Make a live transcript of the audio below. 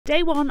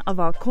Day one of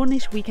our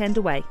Cornish weekend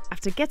away.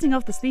 After getting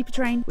off the sleeper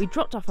train, we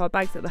dropped off our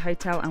bags at the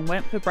hotel and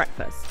went for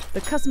breakfast.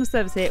 The customer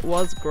service here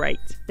was great.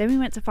 Then we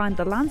went to find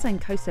the Land's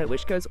End coaster,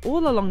 which goes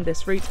all along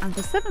this route, and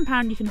for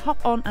 £7 you can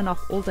hop on and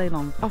off all day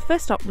long. Our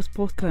first stop was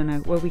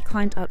Porthcurno, where we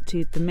climbed up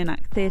to the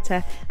Minack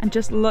Theatre, and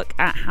just look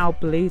at how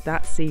blue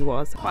that sea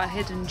was. Quite a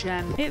hidden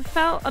gem. It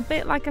felt a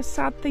bit like a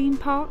sad theme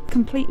park,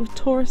 complete with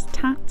tourist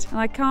tat, and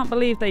I can't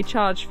believe they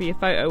charged for your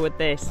photo with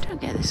this.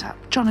 Don't get this up,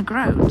 John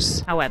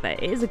O'Groats. However,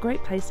 it is a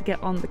great place to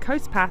get on the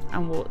coast path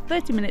and walk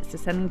 30 minutes to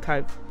Sennen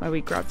Cove, where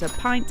we grabbed a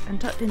pint and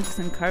tucked into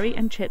some curry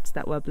and chips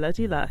that were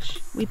bloody lush.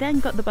 We then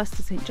got the bus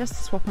to St Just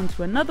to swap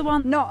onto another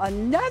one. Not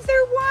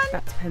another one?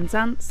 Back to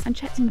Penzance and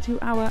checked into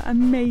our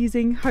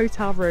amazing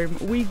hotel room.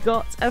 We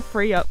got a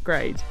free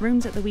upgrade.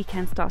 Rooms at the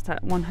weekend start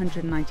at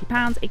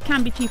 £190. It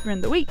can be cheaper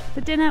in the week.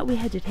 For dinner we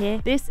headed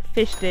here. This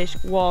fish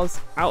dish was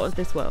out of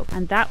this world,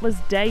 and that was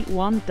day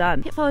one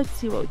done. Hit follow to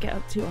see what we get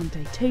up to on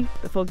day two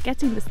before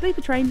getting the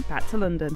sleeper train back to London.